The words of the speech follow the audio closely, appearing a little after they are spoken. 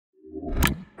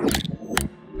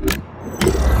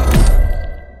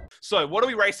So what are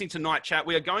we racing tonight, chat?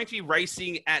 We are going to be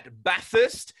racing at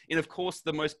Bathurst in, of course,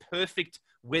 the most perfect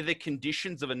weather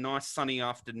conditions of a nice sunny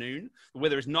afternoon. The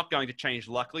weather is not going to change,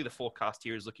 luckily. The forecast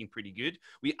here is looking pretty good.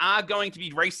 We are going to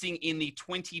be racing in the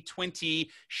 2020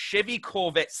 Chevy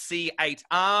Corvette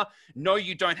C8R. No,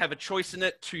 you don't have a choice in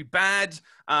it. Too bad.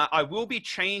 I will be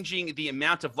changing the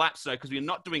amount of laps, though, because we're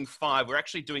not doing 5. We're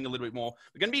actually doing a little bit more.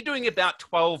 We're going to be doing about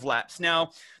 12 laps.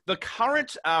 Now, the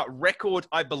current record,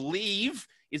 I believe,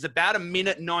 is about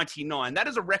 1:99. That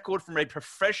is a record from a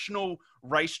professional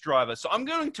race driver. So I'm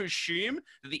going to assume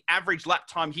that the average lap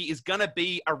time here is going to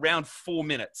be around 4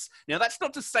 minutes. Now, that's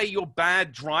not to say you're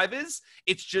bad drivers.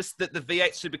 It's just that the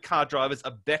V8 supercar drivers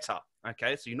are better.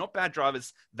 Okay, so you're not bad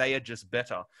drivers. They are just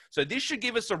better. So this should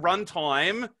give us a run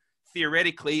time,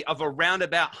 theoretically, of around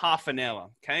about half an hour.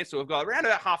 Okay, so we've got around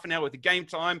about half an hour with the game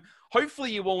time.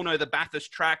 Hopefully you all know the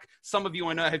Bathurst track. Some of you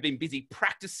I know have been busy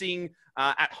practicing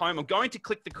at home. I'm going to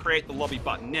click the create the lobby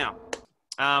button now.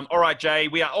 All right, Jay,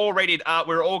 we are all ready.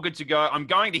 We're all good to go. I'm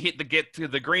going to hit the get to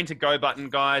the green to go button,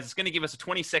 guys. It's going to give us a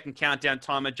 20-second countdown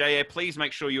timer. Jay, please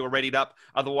make sure you are readied up.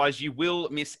 Otherwise, you will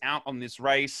miss out on this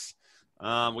race.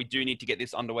 We do need to get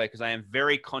this underway because I am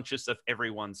very conscious of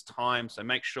everyone's time. So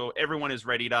make sure everyone is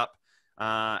readied up.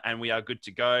 And we are good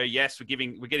to go. Yes,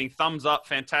 we're getting thumbs up.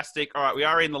 Fantastic. All right, we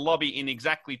are in the lobby in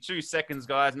exactly 2 seconds,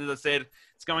 guys. And as I said,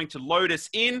 it's going to load us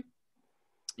in.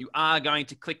 You are going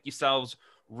to click yourselves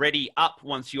ready up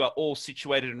once you are all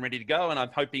situated and ready to go. And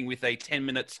I'm hoping with a 10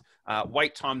 minutes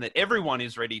wait time that everyone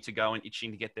is ready to go and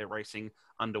itching to get their racing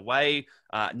underway.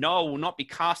 No, I will not be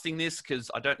casting this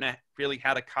because I don't know really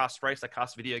how to cast race. I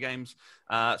cast video games.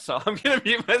 So I'm going to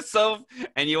mute myself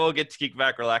and you all get to kick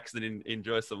back, relax, and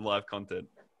enjoy some live content.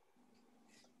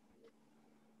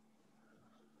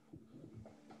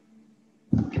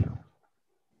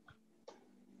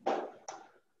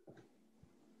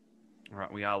 All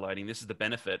right, we are loading. This is the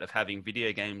benefit of having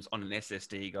video games on an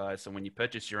SSD, guys. So when you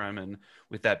purchase your own, and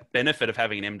with that benefit of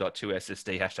having an M.2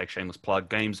 SSD, hashtag shameless plug,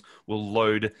 games will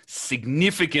load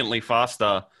significantly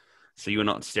faster. So you're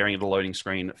not staring at a loading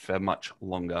screen for much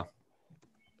longer.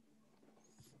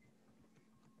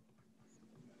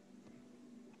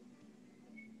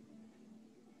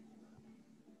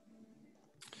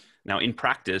 Now, in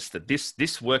practice, that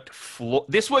this worked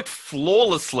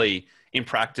flawlessly. In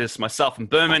practice, myself and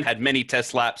Berman had many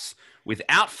test laps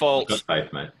without fault.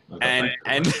 Faith, mate. And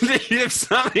if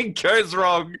something goes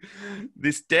wrong,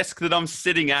 this desk that I'm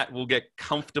sitting at will get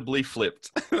comfortably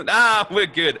flipped. We're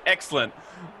good. Excellent.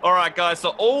 All right, guys.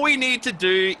 So all we need to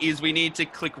do is we need to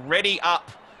click ready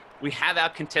up. We have our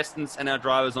contestants and our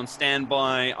drivers on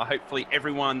standby. Hopefully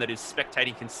everyone that is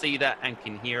spectating can see that and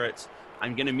can hear it.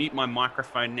 I'm going to mute my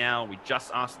microphone now. We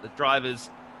just asked the drivers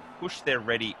push their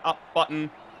ready up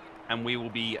button, and we will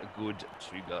be good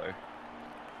to go.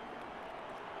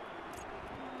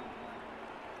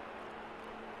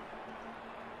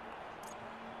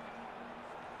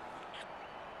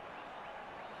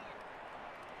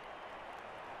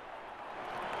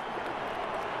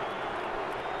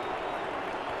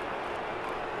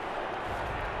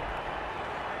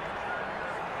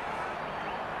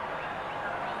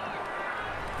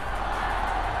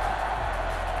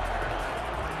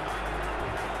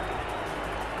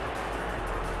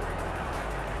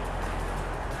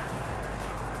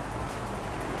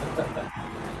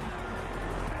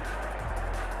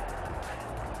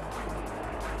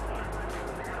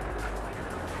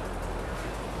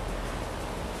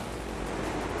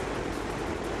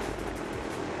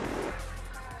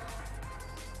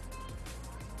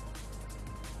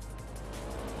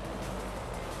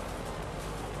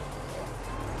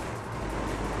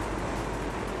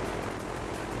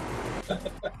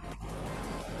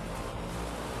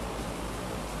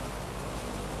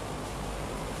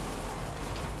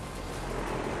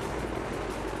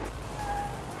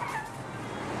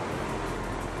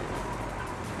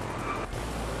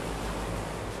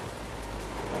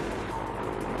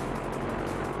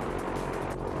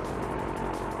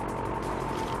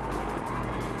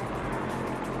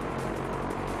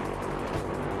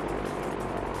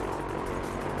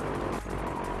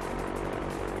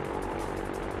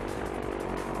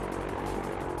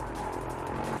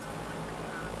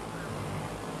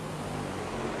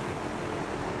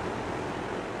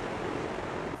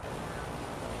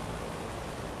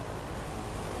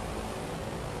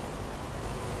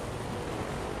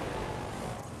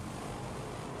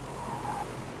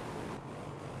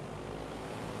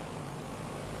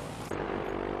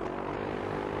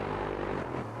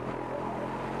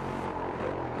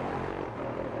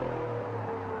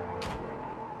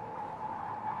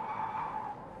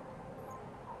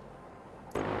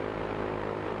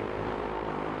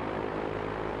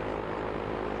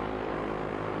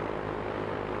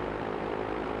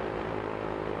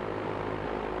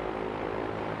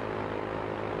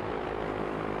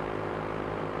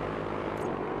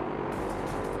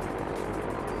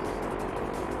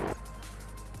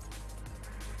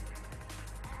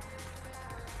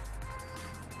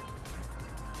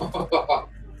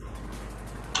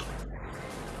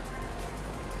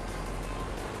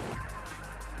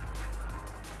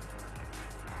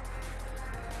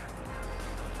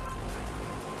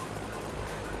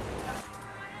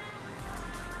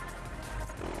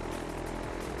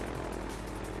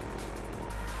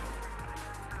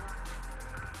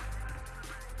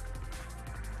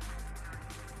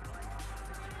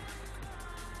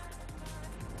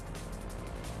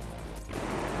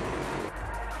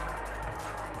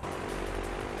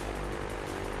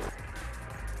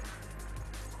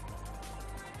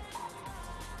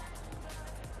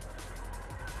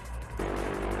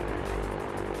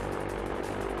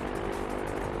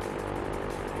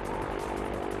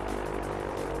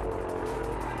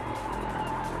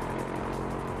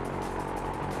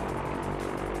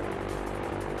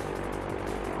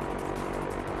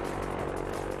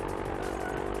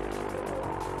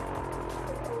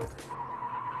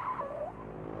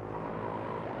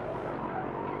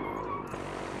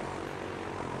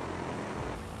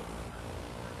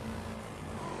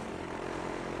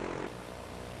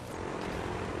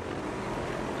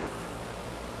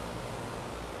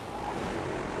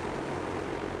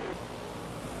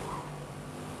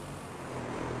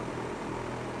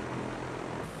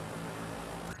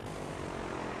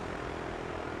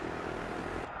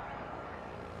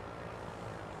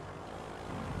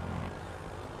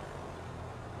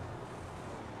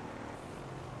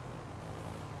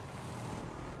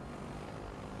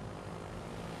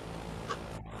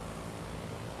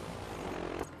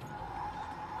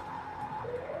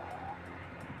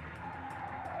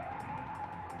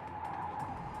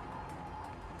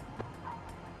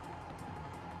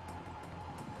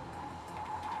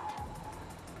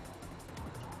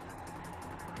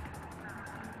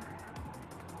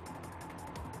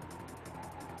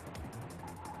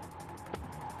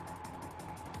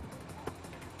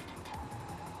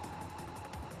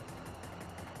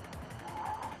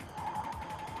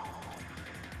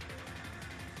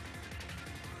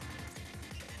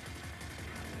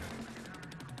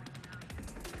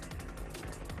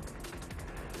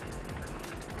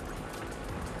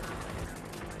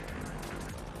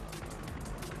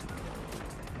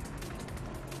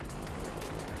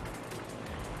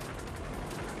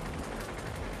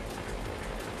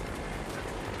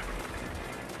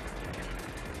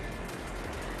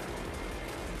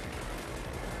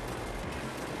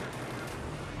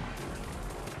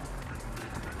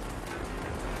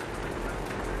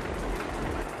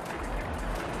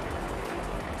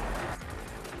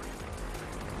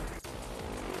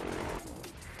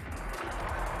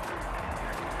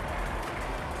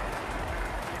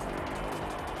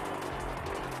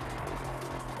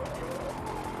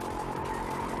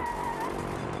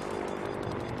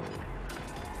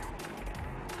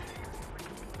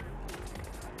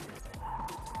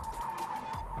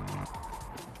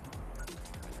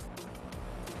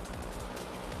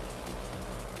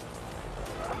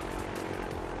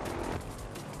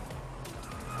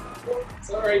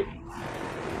 Sorry.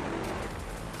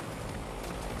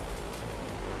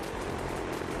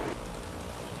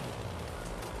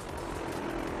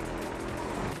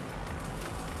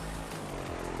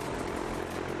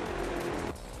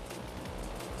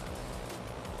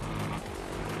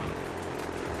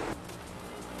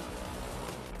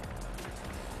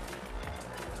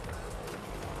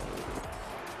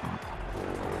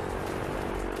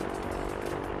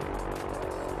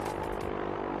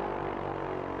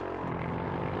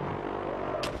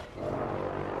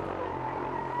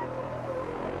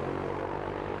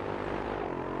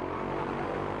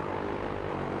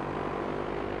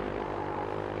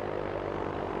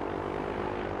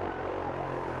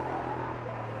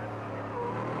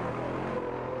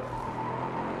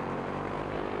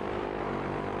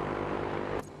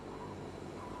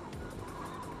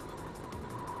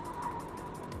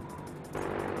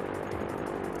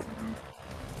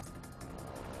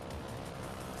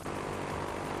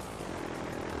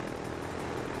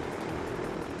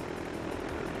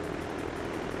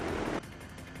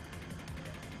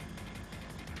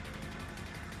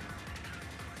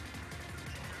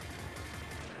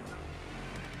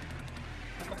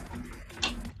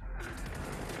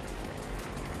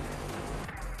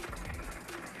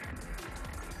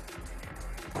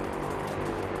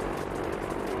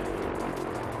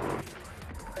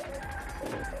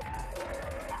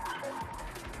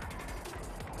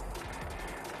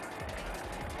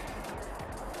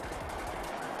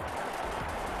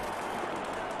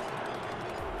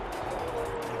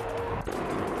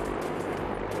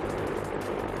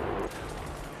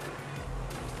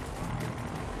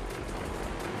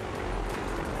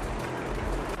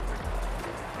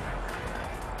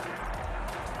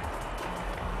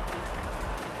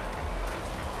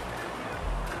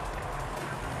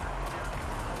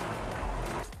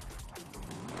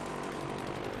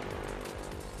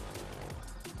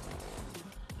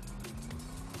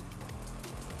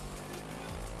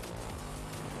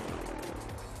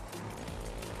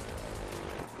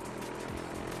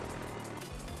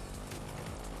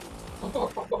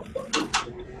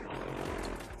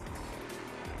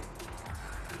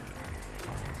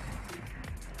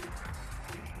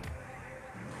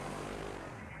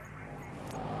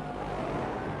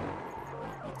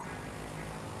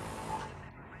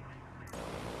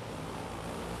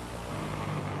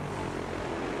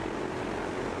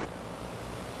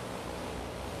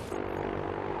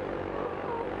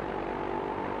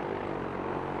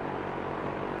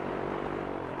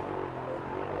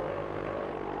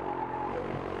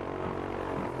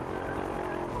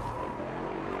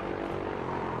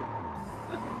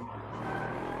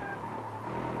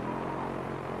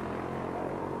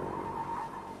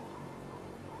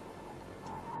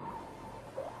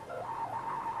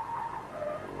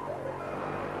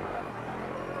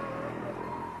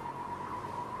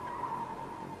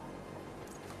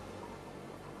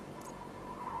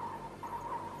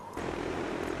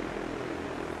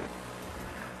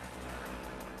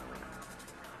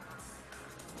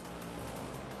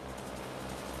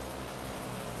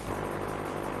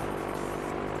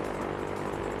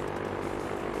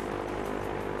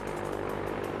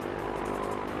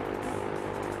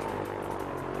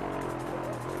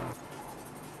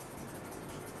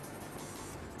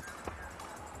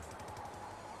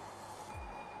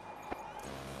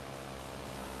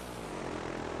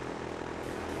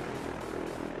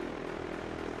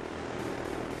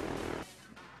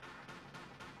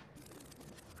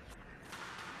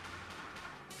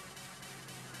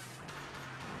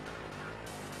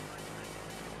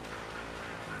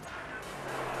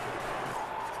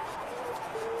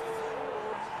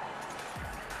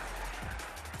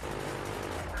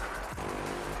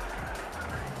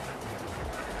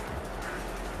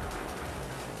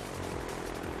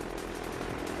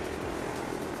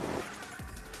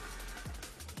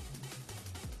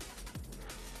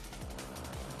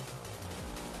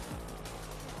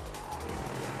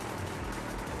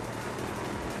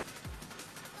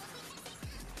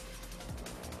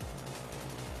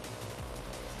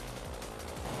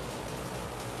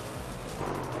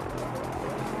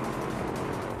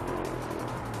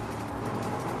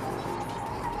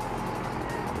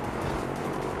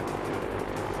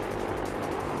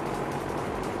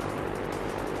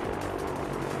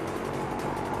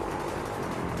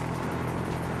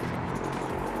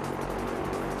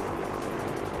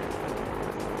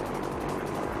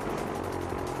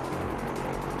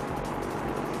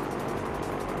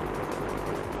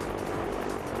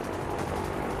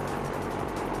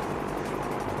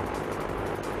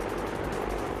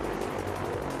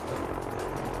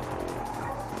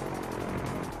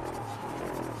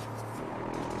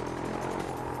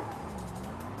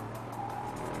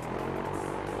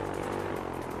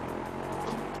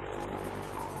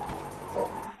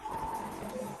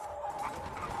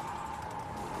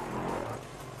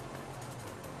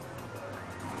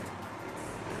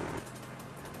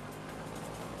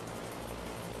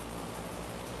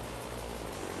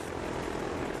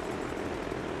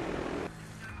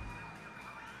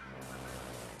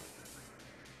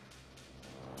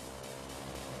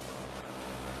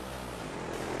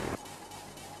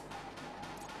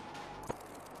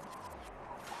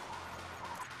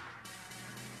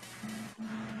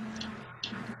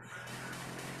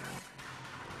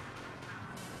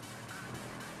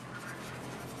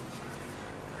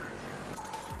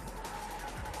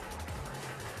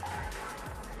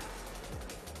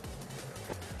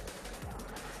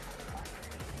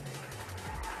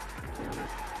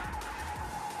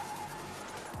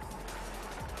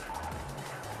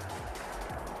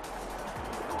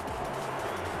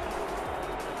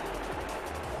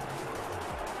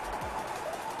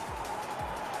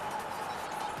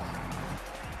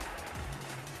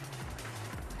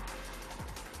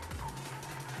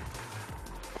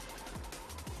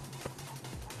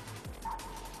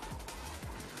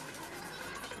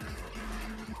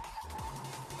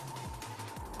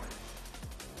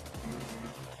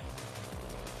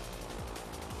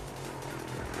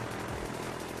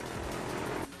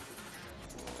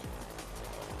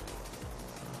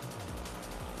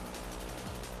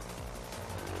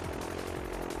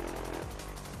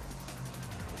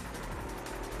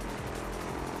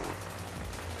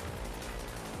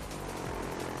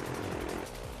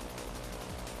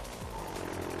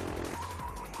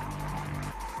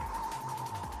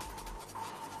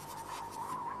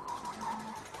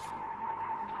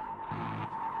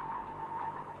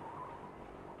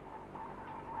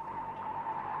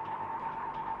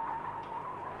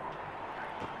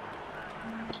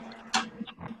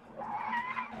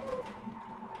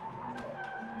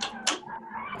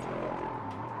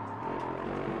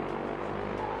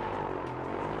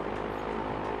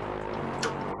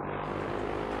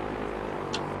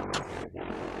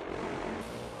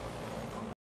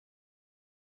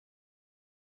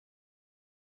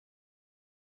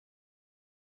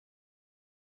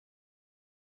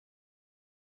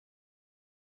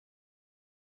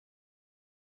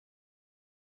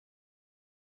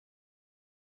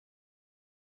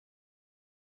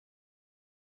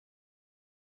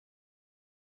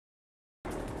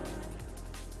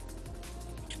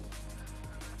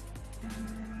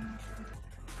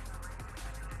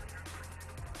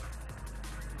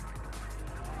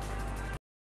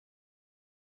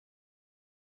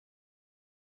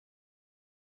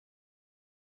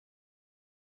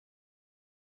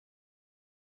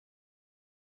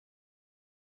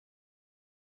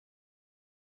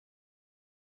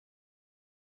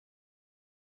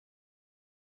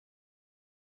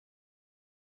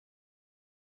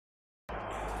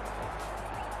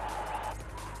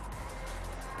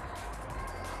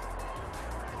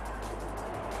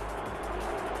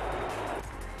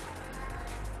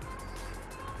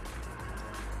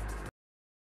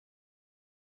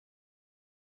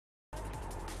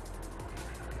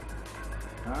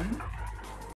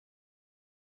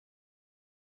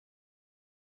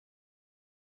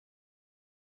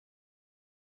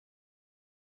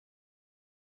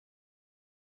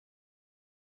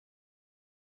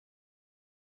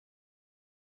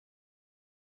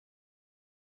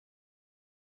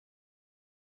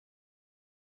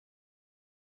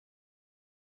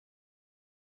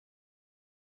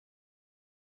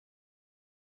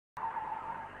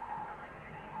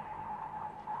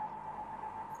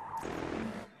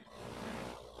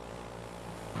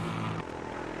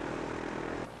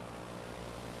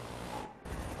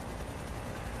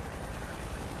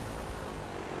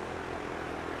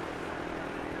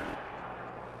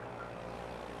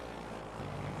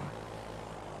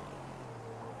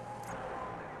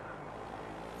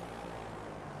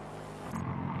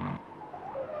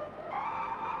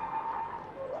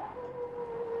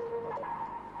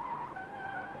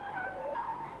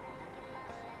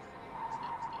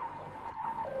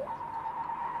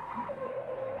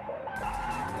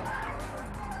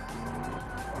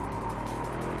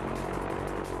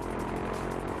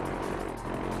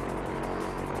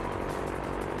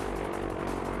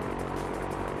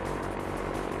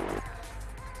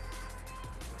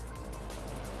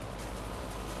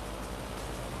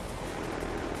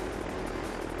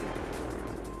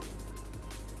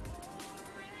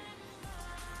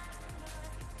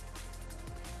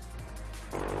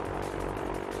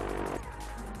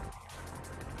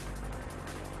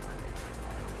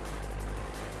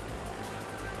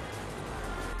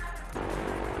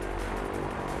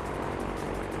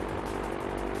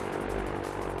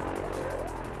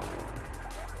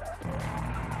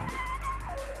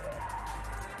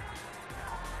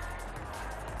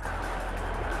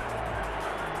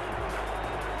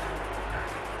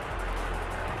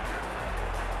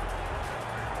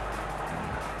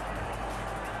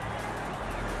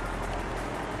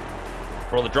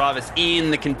 For all the drivers in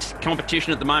the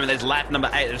competition at the moment, there's lap number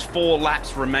 8. There's 4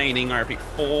 laps remaining. I repeat,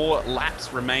 4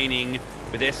 laps remaining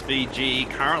with SVG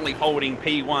currently holding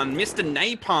P1. Mr.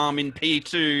 Napalm in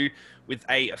P2 with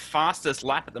a fastest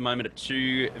lap at the moment at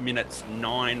 2 minutes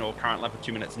 9, or current lap of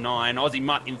 2 minutes 9. Aussie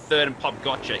Mutt in 3rd and Pop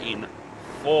Gotcha in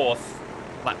 4th.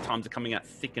 Lap times are coming out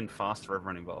thick and fast for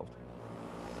everyone involved.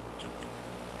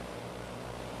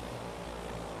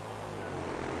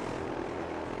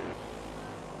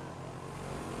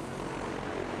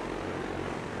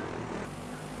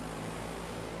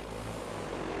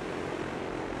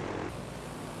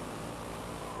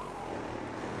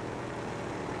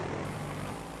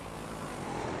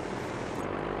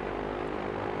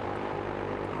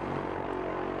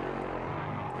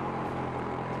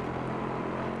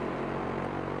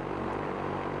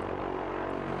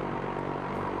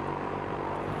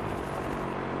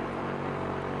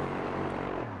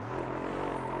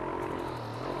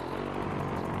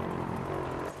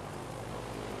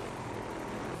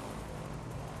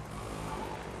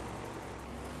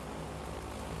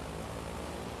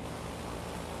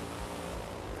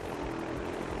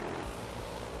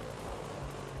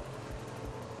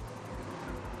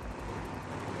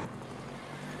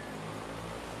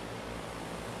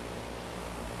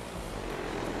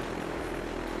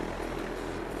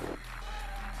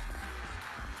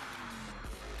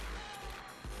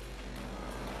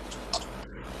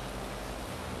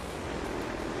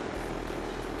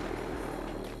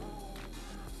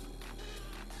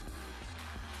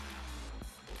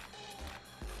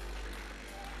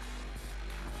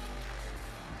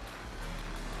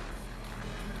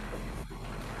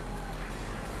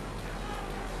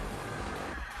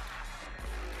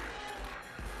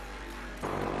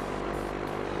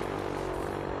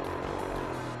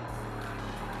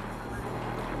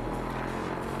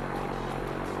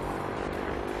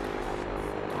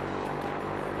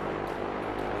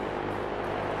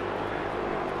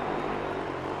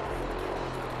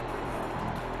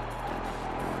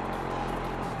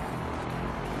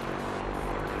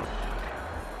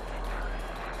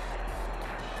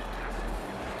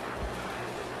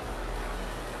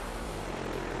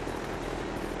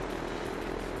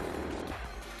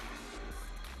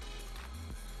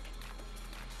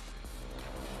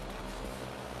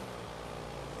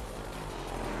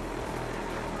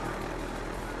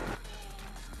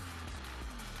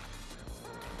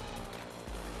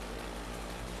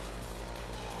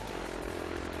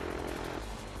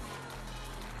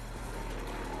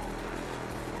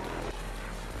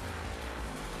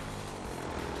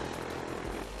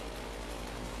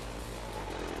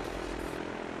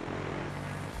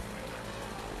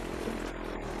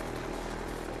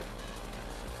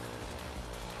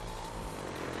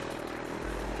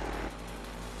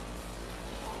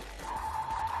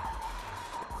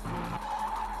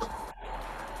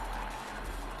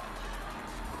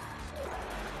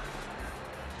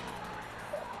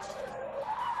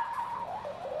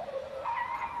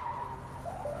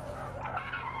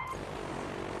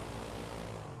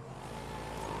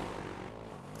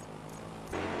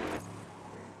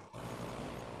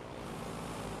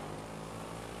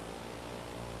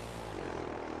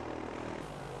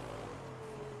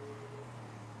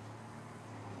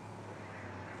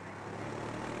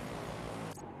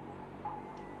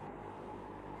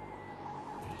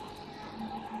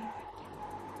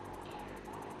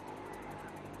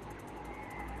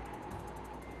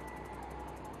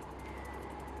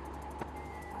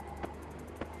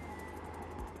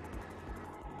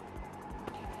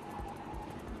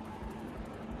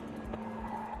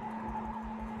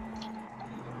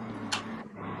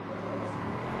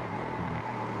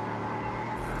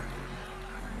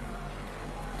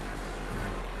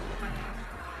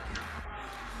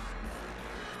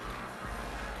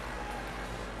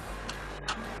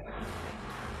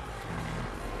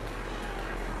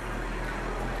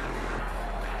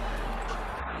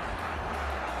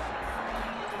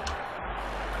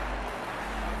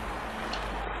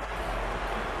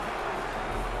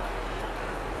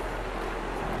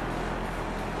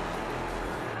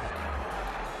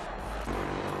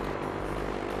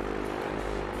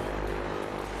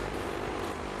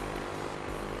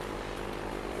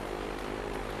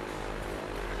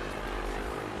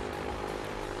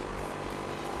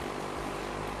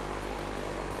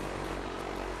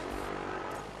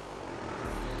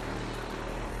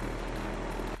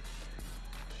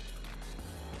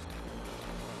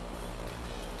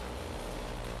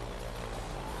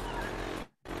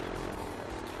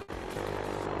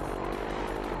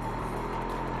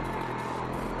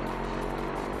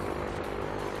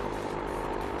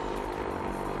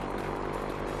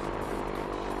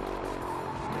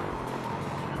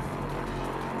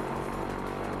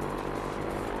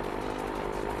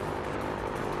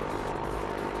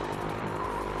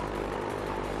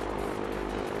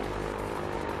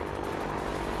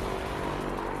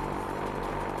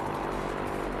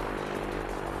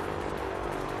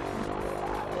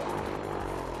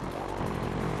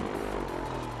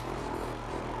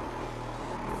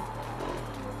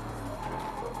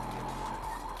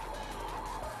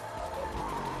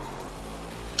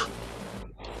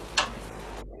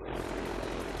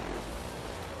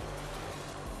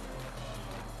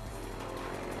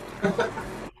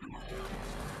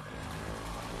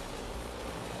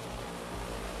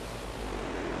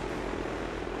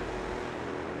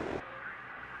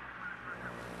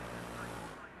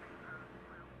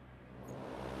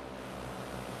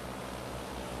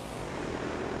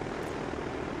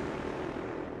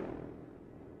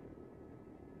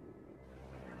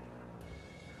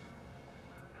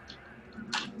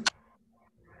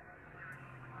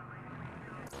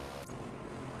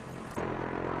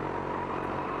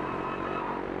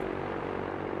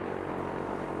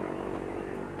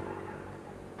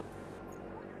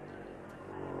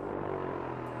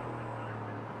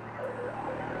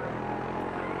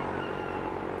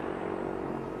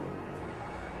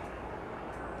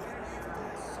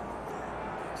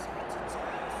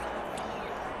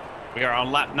 We are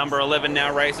on lap number 11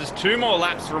 now, racers. 2 more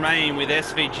laps remain with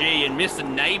SVG and Mr.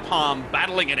 Napalm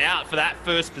battling it out for that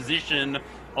first position.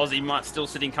 Aussie Mutt still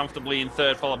sitting comfortably in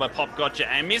third, followed by Pop Gotcha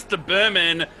and Mr.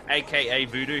 Berman, aka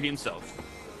Voodoo himself.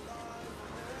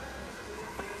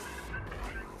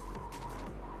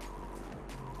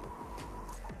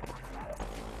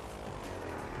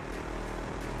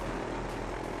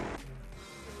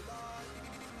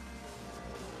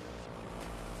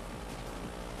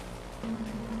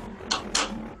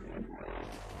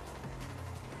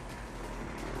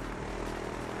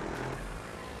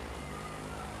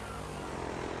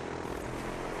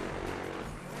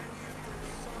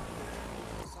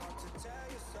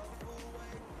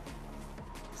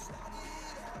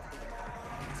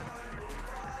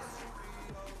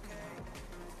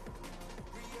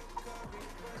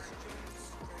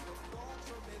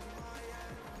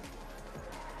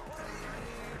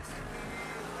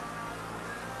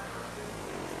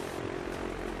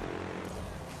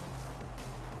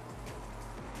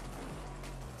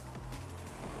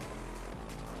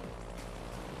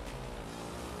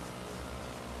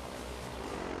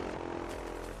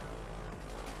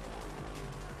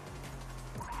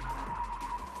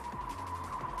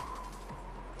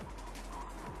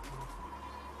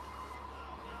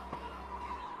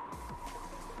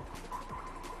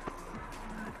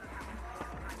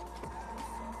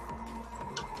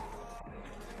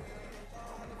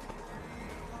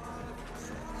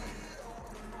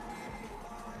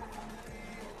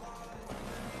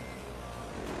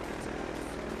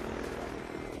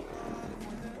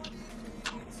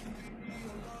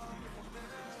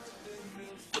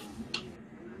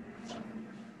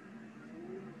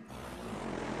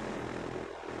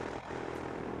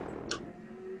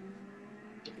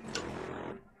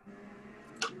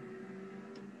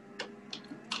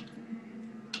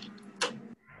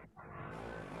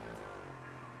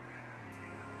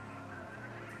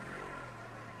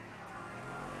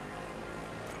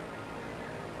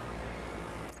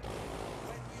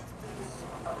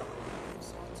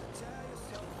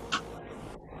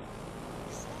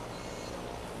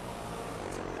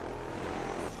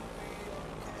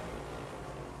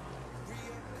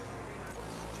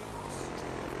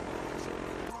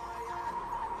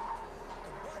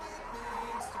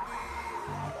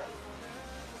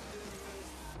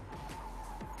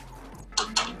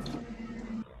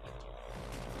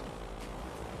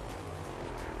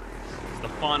 The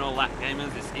final lap,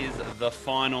 gamers. This is the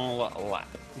final lap.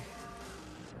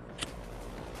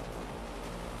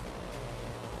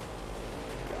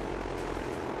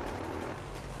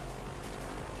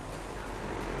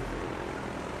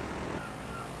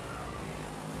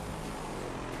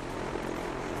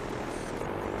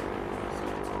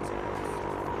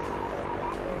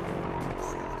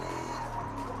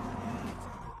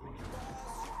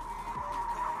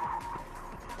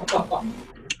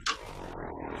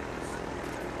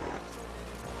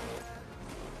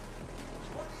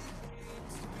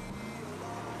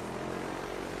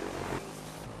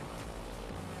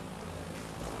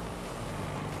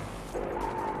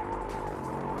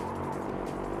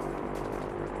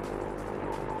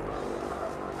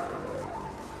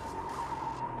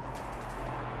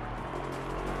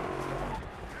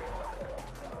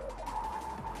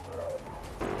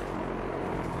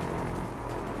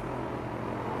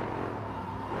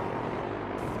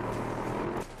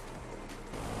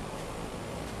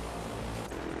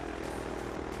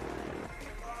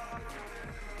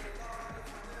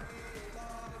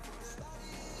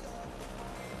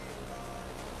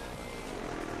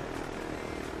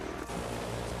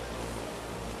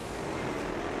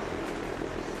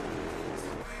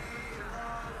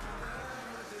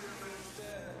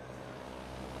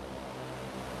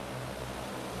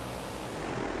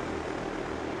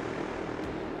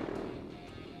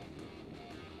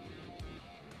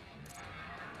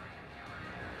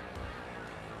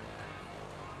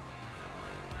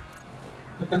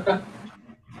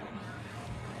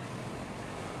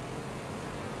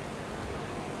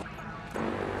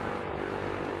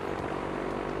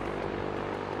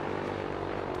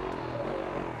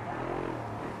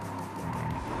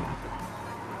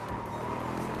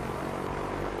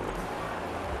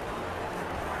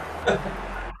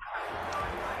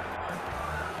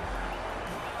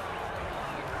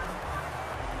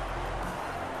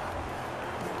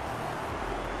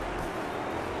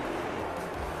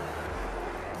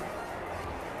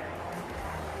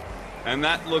 And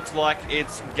that looks like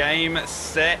it's game,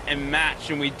 set, and match.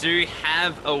 And we do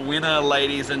have a winner,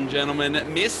 ladies and gentlemen.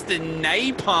 Mr.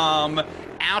 Napalm,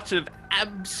 out of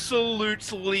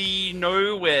absolutely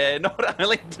nowhere, not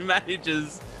only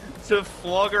manages to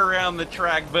flog around the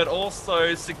track, but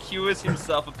also secures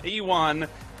himself a P1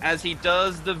 as he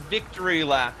does the victory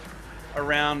lap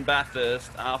around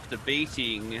Bathurst after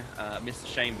beating Mr.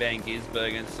 Shane Van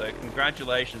Gisbergen. So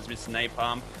congratulations, Mr.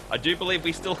 Napalm. I do believe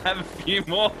we still have a few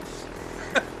more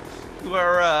who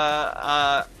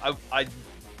are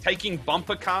taking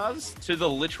bumper cars to the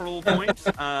literal point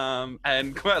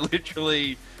and quite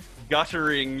literally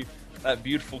guttering that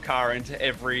beautiful car into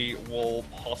every wall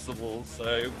possible.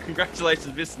 So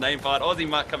congratulations, Mr. Napalm. Aussie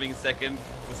Mark coming in second.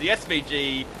 Was the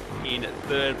SVG in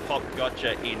third, Pop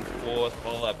Gotcha in fourth,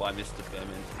 followed by Mr. Berman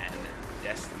and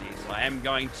Destiny. So I am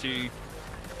going to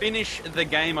finish the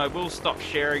game. I will stop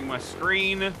sharing my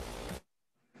screen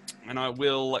and I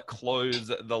will close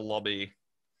the lobby.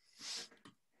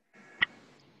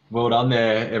 Well done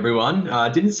there, everyone.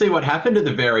 Didn't see what happened at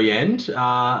the very end.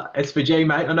 SVG,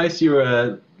 mate, I noticed you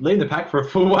were leading the pack for a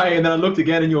full way, and then I looked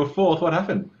again and you were fourth. What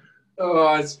happened? Oh,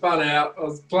 I spun out. I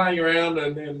was playing around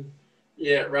and then,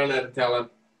 yeah, ran out of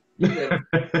talent. Yeah.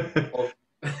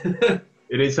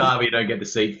 It is hard when you don't get the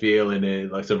seat feel in a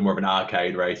like sort of more of an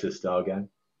arcade racer style game.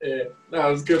 Yeah, no,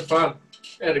 it was good fun.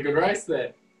 Had a good race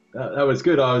there. That was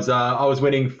good. I was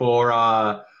winning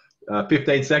for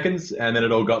 15 seconds, and then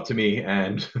it all got to me,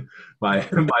 and my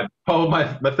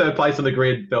third place on the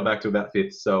grid fell back to about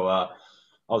fifth. So I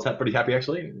was pretty happy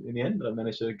actually in the end. I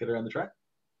managed to get around the track.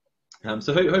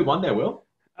 So who won there, Will?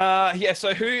 Yeah.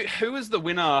 So who was the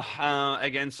winner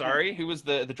again? Sorry, who was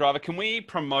the driver? Can we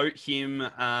promote him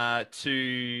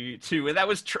to that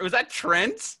was that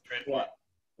Trent? Trent what?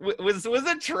 Was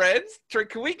it Trent?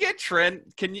 Can we get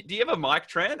Trent? Do you have a mic,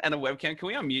 Trent, and a webcam? Can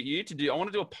we unmute you to do? I want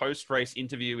to do a post-race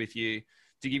interview with you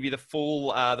to give you the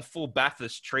full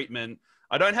Bathurst treatment.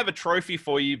 I don't have a trophy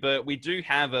for you, but we do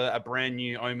have a brand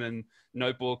new Omen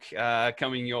notebook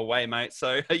coming your way, mate.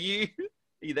 So are you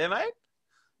there, mate?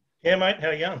 Yeah, mate. How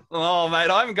are you going? Oh,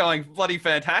 mate, I'm going bloody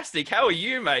fantastic. How are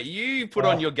you, mate? You put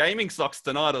on your gaming socks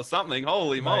tonight or something?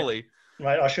 Holy moly!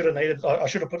 Mate, I should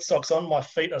have put socks on. My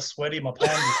feet are sweaty. My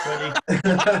palms are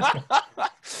sweaty.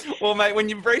 Well, mate, when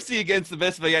you're racing against the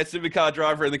best V8 supercar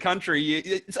driver in the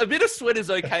country, a bit of sweat is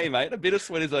okay, mate. A bit of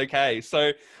sweat is okay.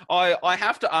 So I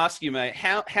have to ask you, mate,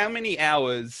 how many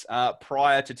hours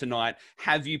prior to tonight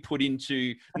have you put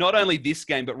into not only this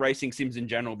game, but racing sims in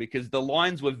general? Because the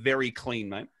lines were very clean,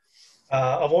 mate.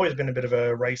 I've always been a bit of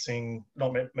a racing,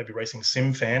 not maybe racing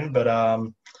sim fan, but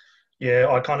yeah,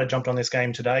 I kind of jumped on this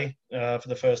game today for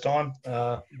the first time.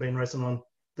 Been racing on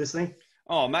this thing.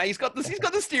 Oh, mate, he's got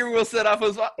the steering wheel set up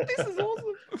as well. This is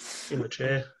awesome. In the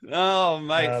chair. Oh,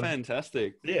 mate,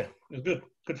 fantastic. Yeah, it was good.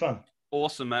 Good fun.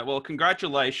 Awesome, mate. Well,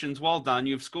 congratulations. Well done.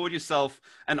 You've scored yourself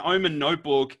an Omen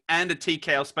notebook and a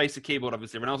TKL Spacer keyboard.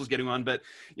 Obviously, everyone else is getting one, but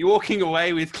you're walking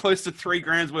away with close to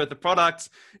 $3,000 worth of products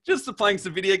just for playing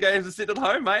some video games and sitting at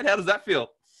home, mate. How does that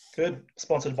feel? Good.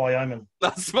 Sponsored by Omen.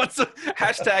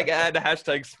 Hashtag ad,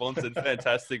 hashtag sponsored.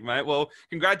 Fantastic, mate. Well,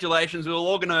 congratulations. We'll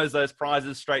organise those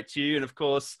prizes straight to you. And of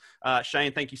course,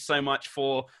 Shane, thank you so much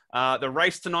for the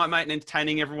race tonight, mate, and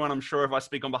entertaining everyone. I'm sure if I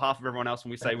speak on behalf of everyone else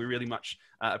when we say we really much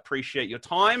appreciate your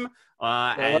time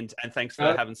and thanks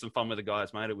for having some fun with the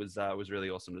guys, mate. It was really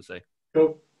awesome to see.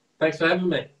 Cool. Thanks for having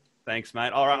me. Thanks,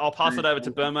 mate. All right, I'll pass it over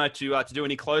to Burma to do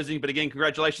any closing. But again,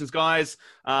 congratulations, guys.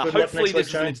 Hopefully this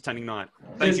is an entertaining night.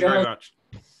 Thank you very much.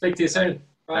 Speak to you soon.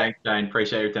 Bye. Thanks, Jane.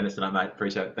 Appreciate your attendance tonight, mate.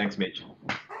 Appreciate it. Thanks, Mitch.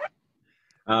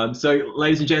 So,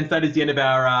 ladies and gents, that is the end of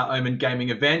our Omen Gaming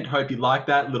event. Hope you liked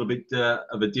that. A little bit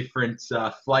of a different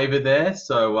flavour there.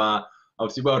 So,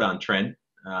 obviously, well done, Trent.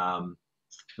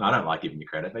 I don't like giving you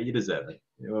credit, but you deserve it.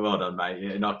 Well done, mate.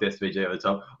 You knocked SVG over the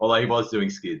top, although he was doing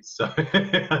skids. So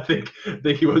I think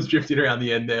he was drifting around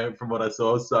the end there from what I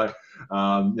saw. So,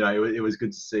 you know, it was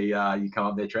good to see you come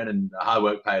up there, Trent, and hard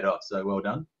work paid off. So well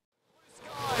done.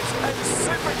 And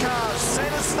supercars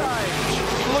centre stage.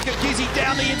 Look at Gizzy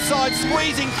down the inside,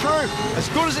 squeezing through. As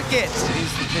good as it gets. It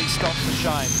is the key stop for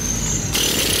Shane.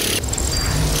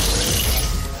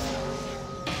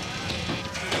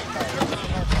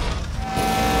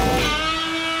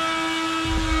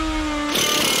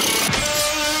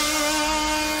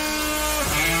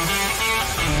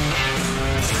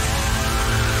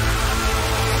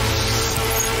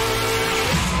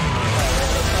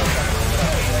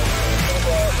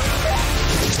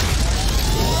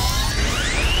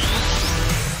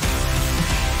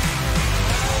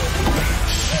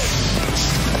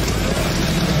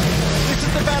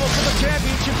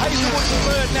 Hazelwood to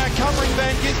third, now covering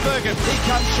Van Gisbergen. Here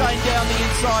comes Shane down the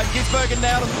inside. Gisbergen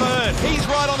now to third. He's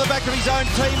right on the back of his own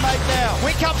teammate now.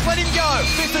 Winkups, let him go.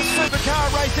 This is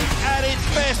supercar racing at its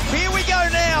best. Here we go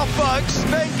now, folks.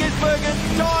 Van Gisbergen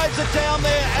dives it down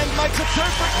there and makes a 2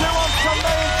 for 2 on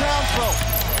Sunday in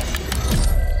Townsville.